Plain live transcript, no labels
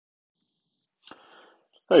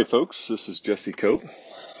Hey folks, this is Jesse Cope,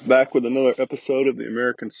 back with another episode of the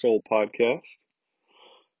American Soul Podcast.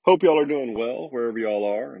 Hope y'all are doing well wherever y'all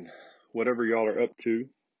are and whatever y'all are up to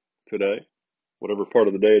today, whatever part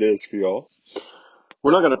of the day it is for y'all.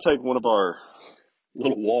 We're not going to take one of our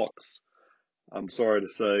little walks. I'm sorry to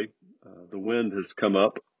say, the wind has come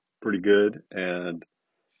up pretty good, and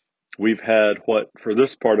we've had what for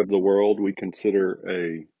this part of the world we consider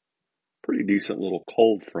a pretty decent little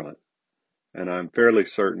cold front. And I'm fairly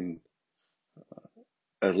certain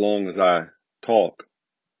as long as I talk,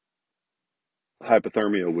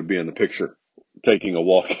 hypothermia would be in the picture taking a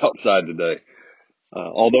walk outside today.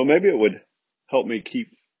 Although maybe it would help me keep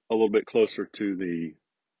a little bit closer to the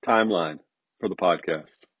timeline for the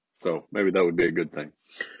podcast. So maybe that would be a good thing.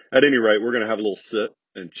 At any rate, we're going to have a little sit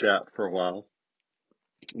and chat for a while.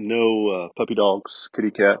 No puppy dogs,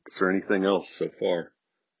 kitty cats, or anything else so far.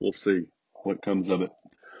 We'll see what comes of it.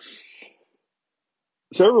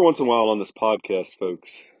 So every once in a while on this podcast,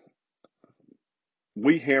 folks,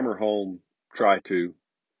 we hammer home, try to,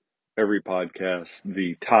 every podcast,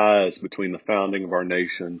 the ties between the founding of our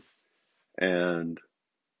nation and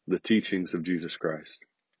the teachings of Jesus Christ.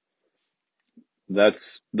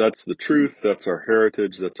 That's the truth. That's our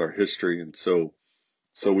heritage. That's our history. And so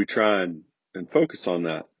we try and focus on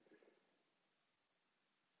that,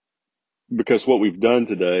 because what we've done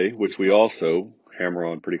today, which we also hammer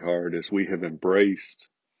on pretty hard, is we have embraced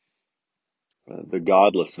the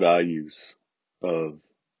godless values of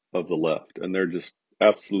the left. And they're just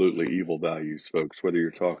absolutely evil values, folks, whether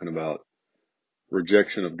you're talking about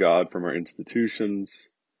rejection of God from our institutions,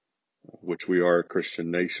 which we are a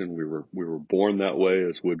Christian nation. We were born that way,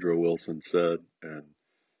 as Woodrow Wilson said, and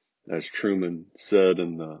as Truman said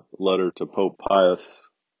in the letter to Pope Pius,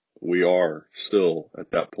 we are still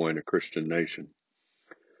at that point a Christian nation.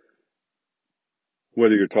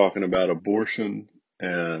 Whether you're talking about abortion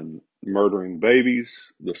and murdering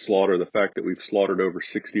babies, the fact that we've slaughtered over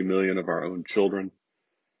 60 million of our own children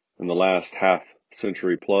in the last half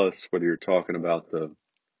century plus, whether you're talking about the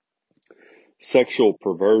sexual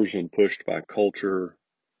perversion pushed by culture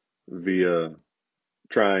via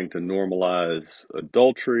trying to normalize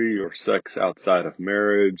adultery or sex outside of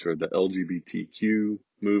marriage, or the LGBTQ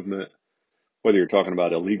movement, whether you're talking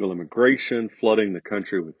about illegal immigration, flooding the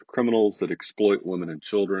country with criminals that exploit women and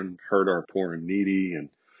children, hurt our poor and needy, and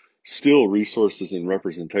steal resources and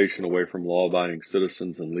representation away from law-abiding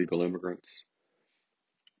citizens and legal immigrants.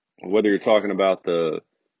 Whether you're talking about the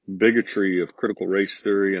bigotry of critical race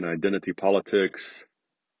theory and identity politics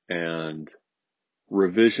and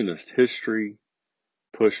revisionist history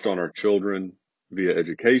pushed on our children via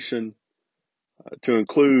education, to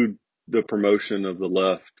include the promotion of the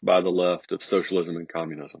left by the left of socialism and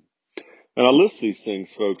communism. And I list these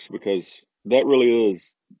things, folks, because that really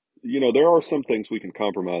is, there are some things we can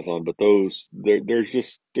compromise on, but there's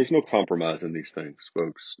no compromise in these things,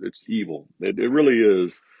 folks. It's evil. It really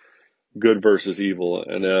is good versus evil.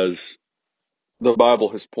 And as the Bible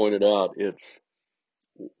has pointed out,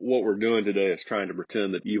 what we're doing today is trying to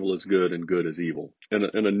pretend that evil is good and good is evil in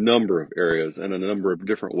a number of areas and a number of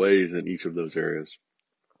different ways in each of those areas.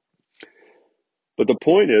 But the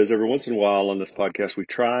point is, every once in a while on this podcast, we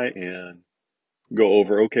try and go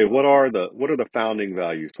over, okay, what are the founding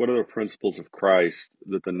values? What are the principles of Christ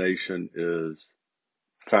that the nation is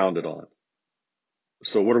founded on?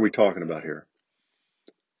 So what are we talking about here?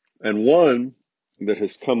 And one that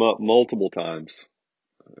has come up multiple times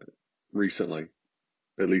recently,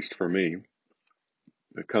 at least for me,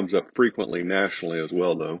 it comes up frequently nationally as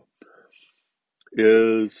well, though,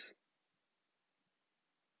 is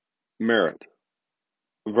merit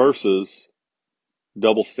versus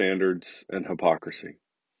double standards and hypocrisy.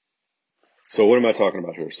 So what am I talking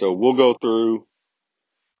about here? So we'll go through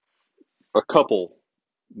a couple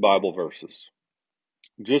Bible verses,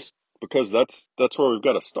 just because that's where we've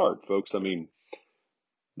got to start, folks. I mean,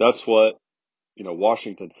 that's what,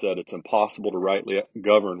 Washington said. It's impossible to rightly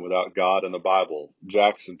govern without God and the Bible.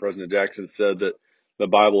 President Jackson said that the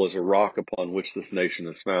Bible is a rock upon which this nation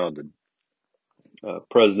is founded.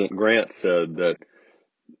 President Grant said that,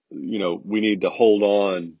 we need to hold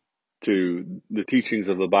on to the teachings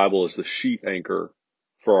of the Bible as the sheet anchor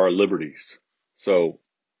for our liberties. So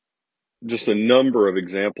just a number of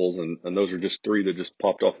examples, and those are just three that just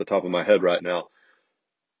popped off the top of my head right now,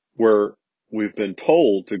 where we've been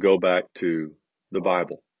told to go back to the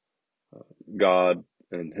Bible, God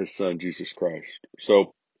and his son, Jesus Christ.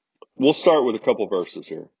 So we'll start with a couple verses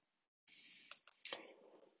here.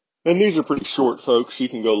 And these are pretty short, folks. You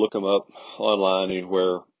can go look them up online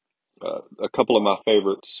anywhere. A couple of my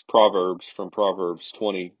favorites, Proverbs, from Proverbs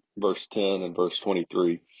 20, verse 10 and verse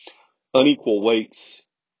 23. Unequal weights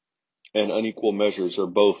and unequal measures are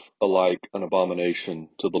both alike an abomination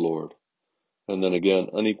to the Lord. And then again,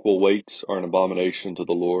 unequal weights are an abomination to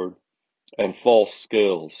the Lord, and false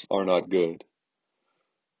scales are not good.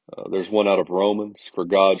 There's one out of Romans, for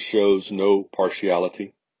God shows no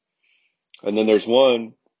partiality. And then there's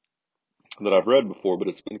one that I've read before, but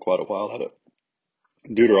it's been quite a while.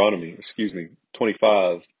 Deuteronomy,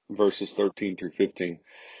 25, verses 13 through 15.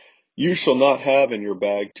 You shall not have in your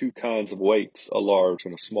bag two kinds of weights, a large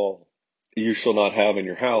and a small. You shall not have in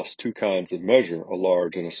your house two kinds of measure, a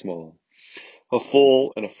large and a small. A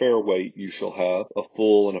full and a fair weight you shall have, a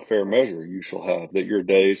full and a fair measure you shall have, that your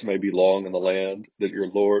days may be long in the land that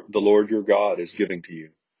the Lord your God is giving to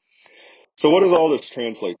you. So what does all this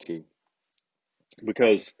translate to?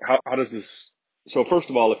 Because how does this, so first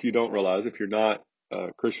of all, if you don't realize, if you're not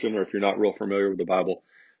a Christian or if you're not real familiar with the Bible,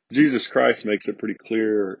 Jesus Christ makes it pretty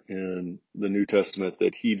clear in the New Testament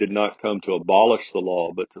that he did not come to abolish the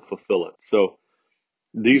law, but to fulfill it. So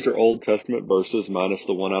these are Old Testament verses minus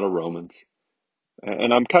the one out of Romans.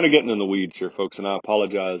 And I'm kind of getting in the weeds here, folks, and I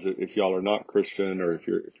apologize if y'all are not Christian or if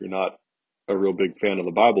you're not a real big fan of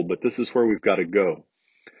the Bible, but this is where we've got to go.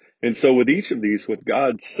 And so with each of these, what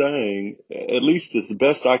God's saying, at least as the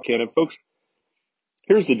best I can, and folks,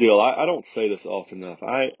 here's the deal. I don't say this often enough.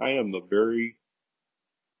 I am a very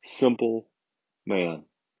simple man,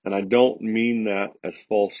 and I don't mean that as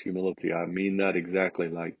false humility. I mean that exactly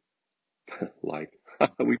like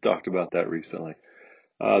we talked about that recently.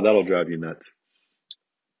 That'll drive you nuts.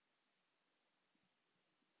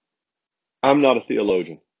 I'm not a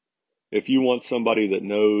theologian. If you want somebody that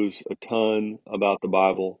knows a ton about the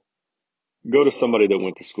Bible, go to somebody that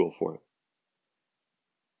went to school for it.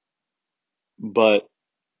 But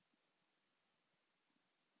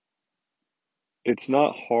it's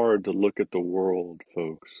not hard to look at the world,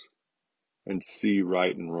 folks, and see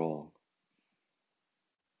right and wrong.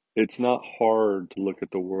 It's not hard to look at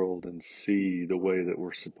the world and see the way that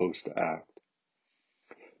we're supposed to act.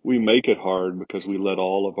 We make it hard because we let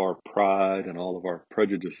all of our pride and all of our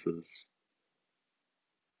prejudices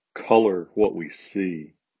color what we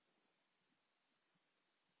see.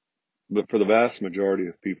 But for the vast majority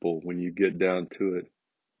of people, when you get down to it,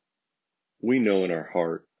 we know in our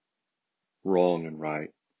heart wrong and right.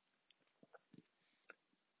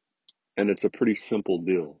 And it's a pretty simple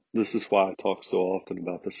deal. This is why I talk so often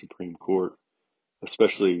about the Supreme Court,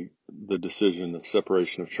 especially the decision of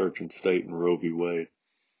separation of church and state in Roe v. Wade.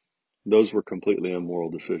 Those were completely immoral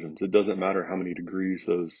decisions. It doesn't matter how many degrees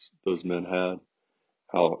those men had,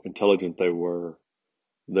 how intelligent they were.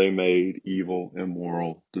 They made evil,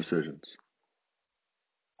 immoral decisions.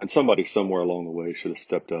 And somebody somewhere along the way should have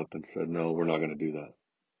stepped up and said, no, we're not going to do that.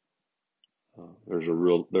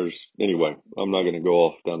 Anyway, I'm not going to go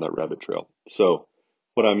off down that rabbit trail. So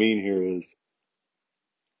what I mean here is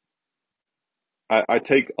I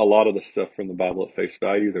take a lot of the stuff from the Bible at face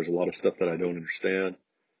value. There's a lot of stuff that I don't understand.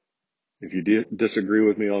 If you disagree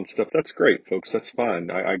with me on stuff, that's great, folks. That's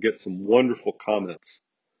fine. I get some wonderful comments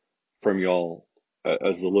from y'all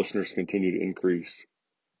as the listeners continue to increase,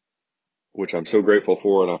 which I'm so grateful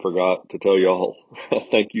for. And I forgot to tell y'all,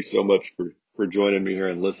 thank you so much for joining me here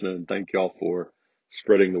and listening. And thank y'all for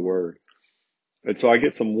spreading the word. And so I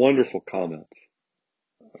get some wonderful comments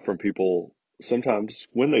from people sometimes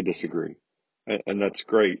when they disagree. And that's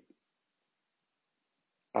great.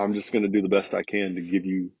 I'm just going to do the best I can to give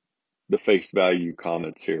you the face value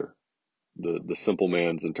comments here, the simple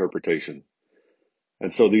man's interpretation.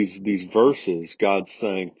 And so these verses, God's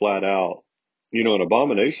saying flat out, an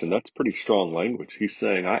abomination, that's pretty strong language. He's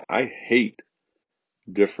saying, I hate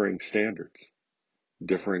differing standards,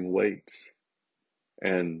 differing weights.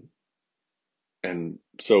 And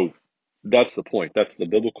so that's the point. That's the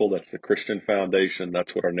biblical, that's the Christian foundation.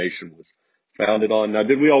 That's what our nation was founded on. Now,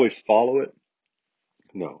 did we always follow it?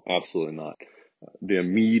 No, absolutely not. The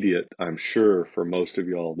immediate, I'm sure, for most of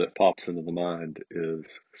y'all that pops into the mind is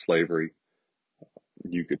slavery.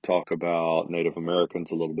 You could talk about Native Americans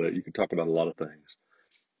a little bit. You could talk about a lot of things.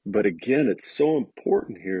 But again, it's so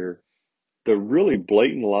important here. The really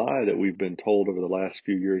blatant lie that we've been told over the last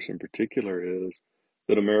few years in particular is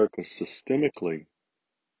that America's systemically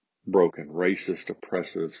broken, racist,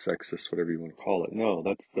 oppressive, sexist, whatever you want to call it. No,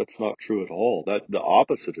 that's not true at all. That the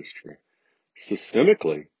opposite is true.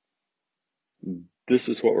 Systemically, this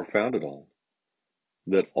is what we're founded on,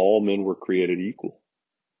 that all men were created equal.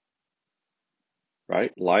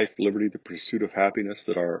 Right? Life, liberty, the pursuit of happiness,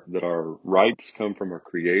 that our rights come from our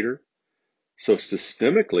creator. So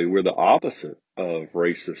systemically, we're the opposite of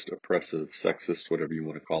racist, oppressive, sexist, whatever you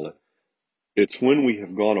want to call it. It's when we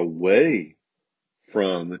have gone away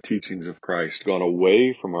from the teachings of Christ, gone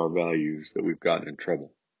away from our values, that we've gotten in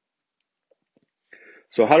trouble.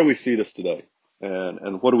 So how do we see this today?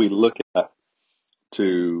 And what do we look at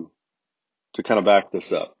to kind of back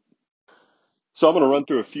this up? So I'm going to run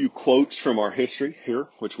through a few quotes from our history here,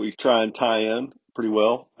 which we try and tie in pretty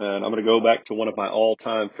well. And I'm going to go back to one of my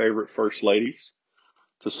all-time favorite first ladies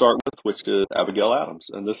to start with, which is Abigail Adams.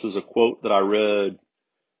 And this is a quote that I read,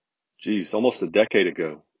 almost a decade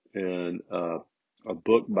ago in a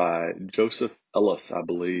book by Joseph Ellis, I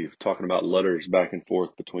believe, talking about letters back and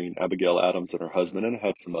forth between Abigail Adams and her husband, and it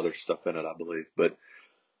had some other stuff in it, I believe. But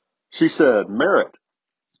she said, "Merit,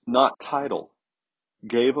 not title,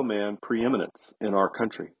 gave a man preeminence in our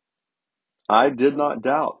country. I did not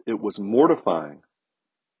doubt it was a mortifying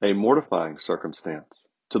circumstance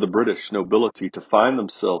to the British nobility to find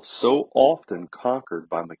themselves so often conquered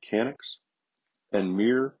by mechanics and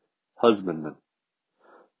mere husbandmen.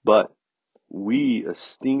 But we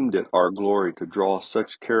esteemed it our glory to draw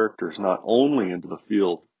such characters not only into the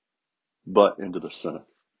field, but into the Senate."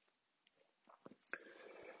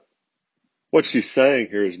 What she's saying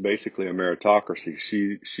here is basically a meritocracy.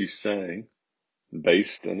 She's saying,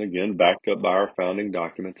 based and again backed up by our founding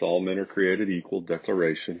documents, all men are created equal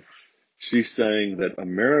declaration. She's saying that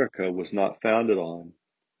America was not founded on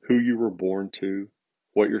who you were born to,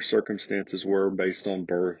 what your circumstances were based on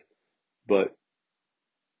birth, but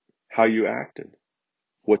how you acted,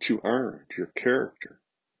 what you earned, your character.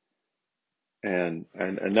 And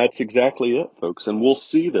that's exactly it, folks. And we'll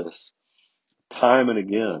see this time and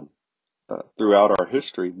again throughout our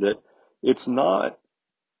history, that it's not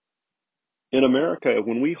in America.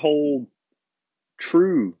 When we hold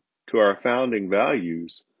true to our founding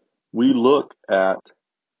values, we look at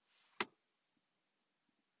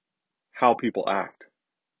how people act,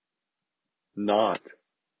 not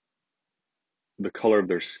the color of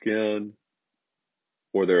their skin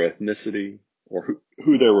or their ethnicity or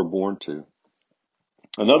who they were born to.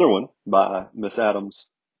 Another one by Miss Adams'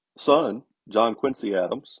 son, John Quincy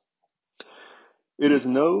Adams. "It is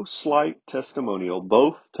no slight testimonial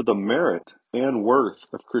both to the merit and worth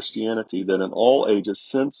of Christianity that in all ages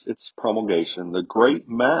since its promulgation, the great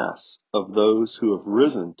mass of those who have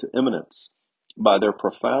risen to eminence by their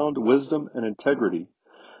profound wisdom and integrity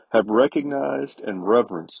have recognized and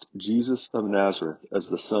reverenced Jesus of Nazareth as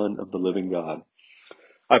the Son of the living God."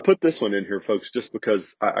 I put this one in here, folks, just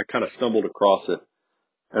because I kind of stumbled across it.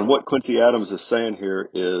 And what Quincy Adams is saying here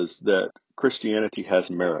is that Christianity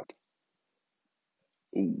has merit.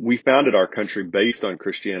 We founded our country based on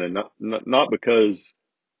Christianity, not because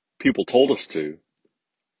people told us to.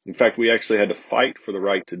 In fact, we actually had to fight for the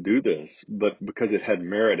right to do this, but because it had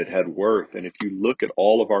merit, it had worth. And if you look at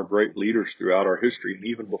all of our great leaders throughout our history, and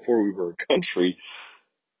even before we were a country,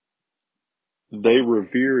 they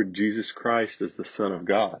revered Jesus Christ as the Son of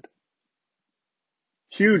God.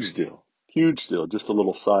 Huge deal. Huge deal. Just a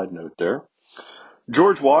little side note there.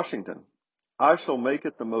 George Washington: "I shall make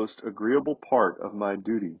it the most agreeable part of my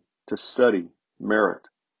duty to study merit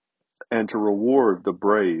and to reward the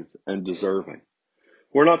brave and deserving."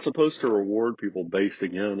 We're not supposed to reward people based,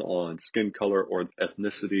 again, on skin color or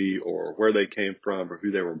ethnicity or where they came from or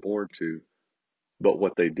who they were born to, but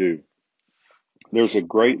what they do. There's a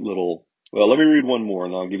great little, well, let me read one more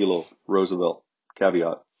and I'll give you a little Roosevelt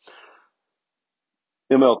caveat.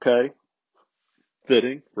 MLK,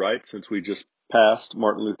 fitting, right, since we just passed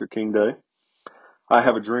Martin Luther King Day. "I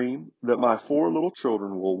have a dream that my 4 little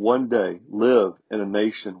children will one day live in a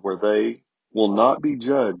nation where they will not be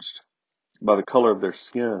judged by the color of their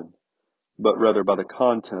skin, but rather by the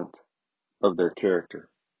content of their character."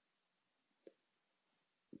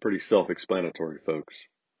 Pretty self-explanatory, folks.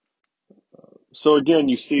 So again,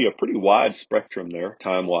 you see a pretty wide spectrum there,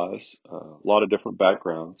 time-wise, a lot of different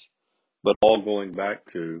backgrounds, but all going back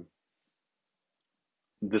to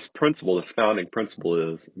this principle, this founding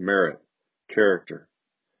principle is merit, character.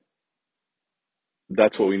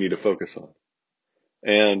 That's what we need to focus on.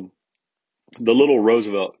 And the little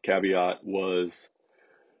Roosevelt caveat was,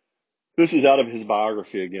 this is out of his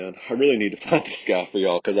biography again. I really need to find this guy for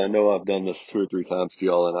y'all because I know I've done this 2 or 3 times to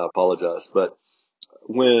y'all and I apologize. But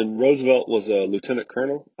when Roosevelt was a lieutenant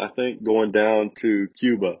colonel, I think, going down to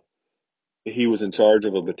Cuba, he was in charge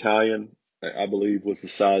of a battalion, I believe was the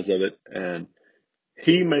size of it. And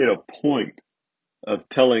he made a point of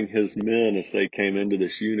telling his men as they came into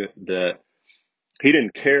this unit that he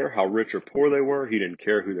didn't care how rich or poor they were. He didn't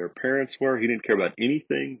care who their parents were. He didn't care about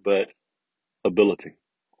anything but ability.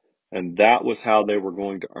 And that was how they were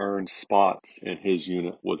going to earn spots in his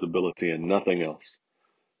unit, was ability and nothing else.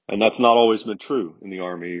 And that's not always been true in the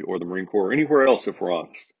Army or the Marine Corps or anywhere else, if we're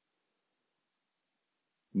honest.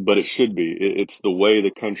 But it should be. It's the way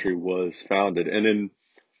the country was founded. And I'm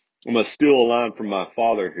going to steal a line from my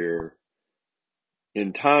father here.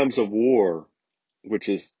 In times of war, which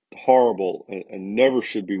is horrible and never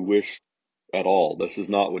should be wished at all. This is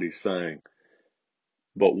not what he's saying.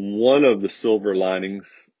 But one of the silver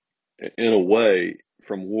linings, in a way,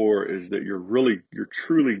 from war is that your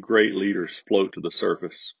truly great leaders float to the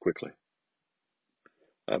surface quickly,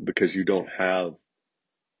 because you don't have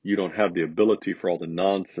the ability for all the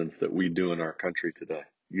nonsense that we do in our country today.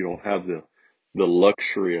 You don't have the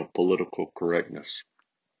luxury of political correctness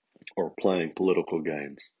or playing political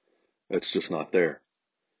games. It's just not there.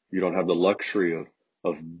 You don't have the luxury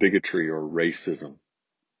of bigotry or racism,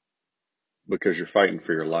 because you're fighting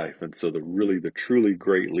for your life. And so the truly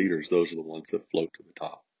great leaders, those are the ones that float to the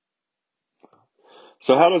top.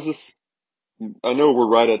 So how does this, I know we're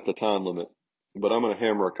right at the time limit, but I'm going to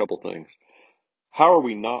hammer a couple things. How are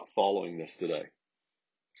we not following this today?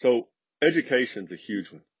 So education's a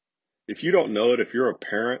huge one. If you don't know it, if you're a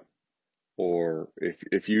parent, or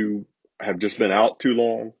if you have just been out too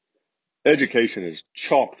long, education is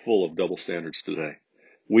chock full of double standards today.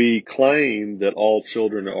 We claim that all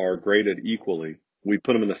children are graded equally. We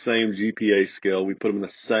put them in the same GPA scale. We put them in the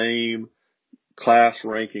same class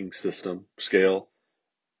ranking system scale,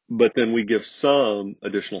 but then we give some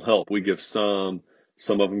additional help. We give some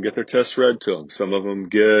of them get their tests read to them. Some of them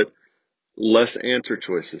get less answer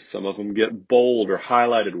choices. Some of them get bold or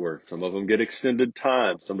highlighted words. Some of them get extended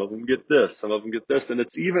time. Some of them get this. Some of them get this. And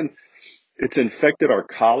it's infected our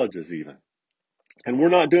colleges even. And we're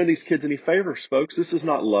not doing these kids any favors, folks. This is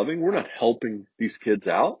not loving. We're not helping these kids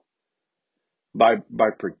out by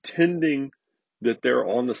pretending that they're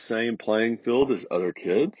on the same playing field as other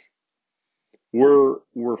kids. We're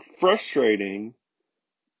frustrating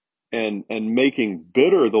and making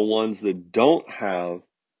bitter the ones that don't have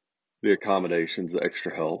the accommodations, the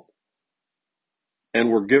extra help. And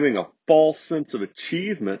we're giving a false sense of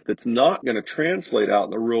achievement that's not going to translate out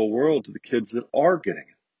in the real world to the kids that are getting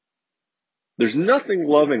it. There's nothing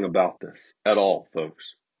loving about this at all, folks.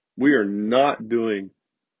 We are not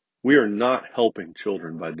helping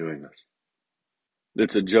children by doing this.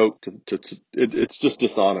 It's a joke it's just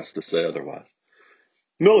dishonest to say otherwise.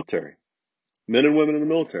 Military, men and women in the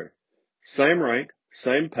military, same rank,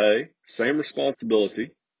 same pay, same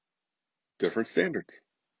responsibility, different standards.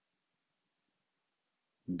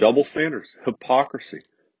 Double standards, hypocrisy.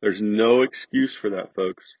 There's no excuse for that,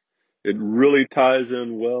 folks. It really ties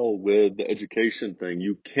in well with the education thing.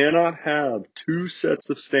 You cannot have two sets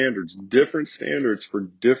of standards, different standards for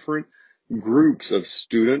different groups of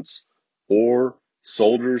students or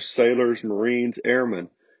soldiers, sailors, Marines, airmen,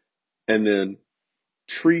 and then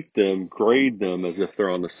treat them, grade them as if they're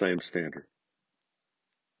on the same standard.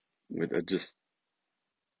 You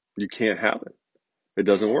can't have it. It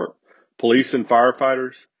doesn't work. Police and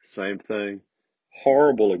firefighters, same thing.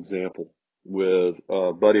 Horrible example with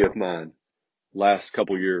a buddy of mine. Last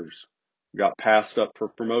couple years, got passed up for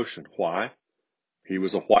promotion. Why? He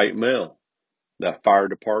was a white male. That fire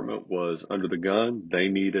department was under the gun. They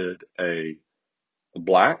needed a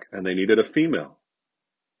black and they needed a female,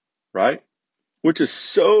 right? Which is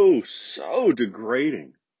so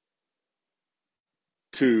degrading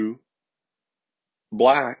to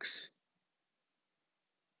blacks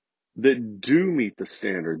that do meet the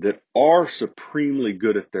standard, that are supremely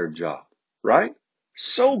good at their job, right?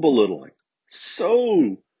 So belittling,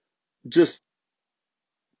 so just,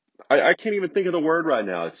 I can't even think of the word right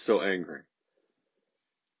now. It's so angry.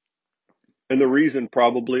 And the reason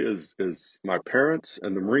probably is my parents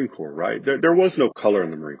and the Marine Corps, right? There was no color in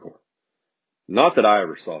the Marine Corps. Not that I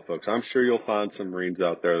ever saw, folks. I'm sure you'll find some Marines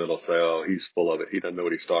out there that'll say, oh, he's full of it. He doesn't know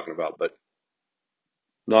what he's talking about, but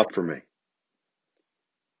not for me.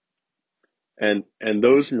 And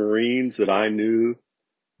those Marines that I knew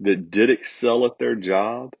that did excel at their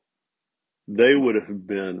job, they would have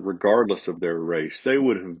been, regardless of their race, they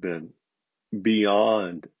would have been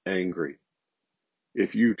beyond angry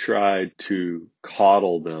if you tried to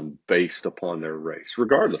coddle them based upon their race,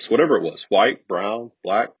 regardless, whatever it was, white, brown,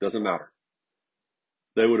 black, doesn't matter.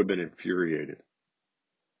 They would have been infuriated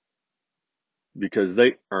because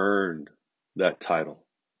they earned that title.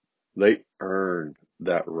 They earned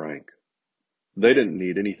that rank. They didn't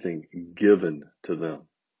need anything given to them.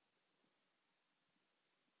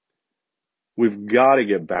 We've got to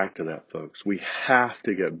get back to that, folks. We have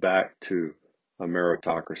to get back to a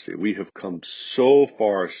meritocracy. We have come so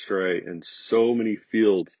far astray in so many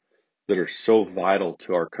fields that are so vital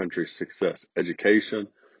to our country's success. Education,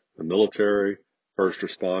 the military, first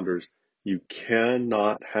responders. You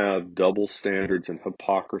cannot have double standards and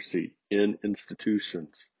hypocrisy in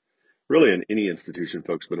institutions, really in any institution,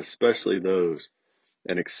 folks, but especially those,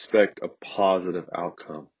 and expect a positive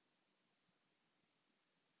outcome.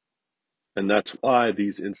 And that's why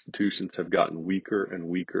these institutions have gotten weaker and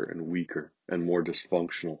weaker and weaker and more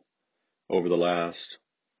dysfunctional over the last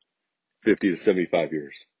 50 to 75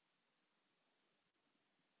 years.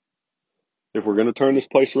 If we're going to turn this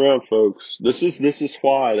place around, folks, this is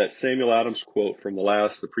why that Samuel Adams quote from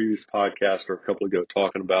the previous podcast or a couple ago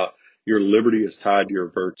talking about your liberty is tied to your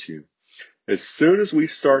virtue. As soon as we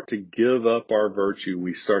start to give up our virtue,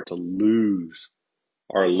 we start to lose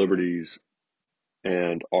our liberties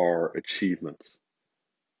and our achievements.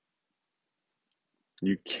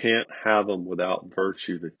 You can't have them without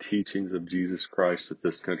virtue, the teachings of Jesus Christ that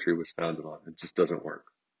this country was founded on. It just doesn't work.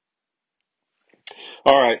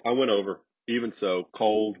 All right, I went over. Even so,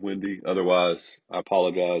 cold, windy, otherwise, I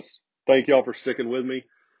apologize. Thank y'all for sticking with me,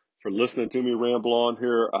 for listening to me ramble on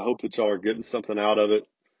here. I hope that y'all are getting something out of it.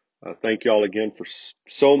 Thank y'all again for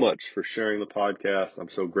so much for sharing the podcast.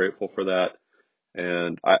 I'm so grateful for that.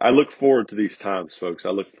 And I look forward to these times, folks. I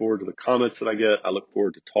look forward to the comments that I get. I look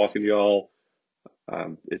forward to talking to y'all.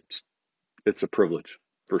 It's a privilege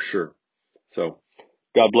for sure. So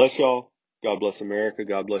God bless y'all. God bless America.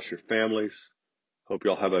 God bless your families. Hope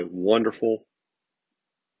y'all have a wonderful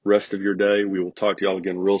rest of your day. We will talk to y'all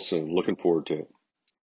again real soon. Looking forward to it.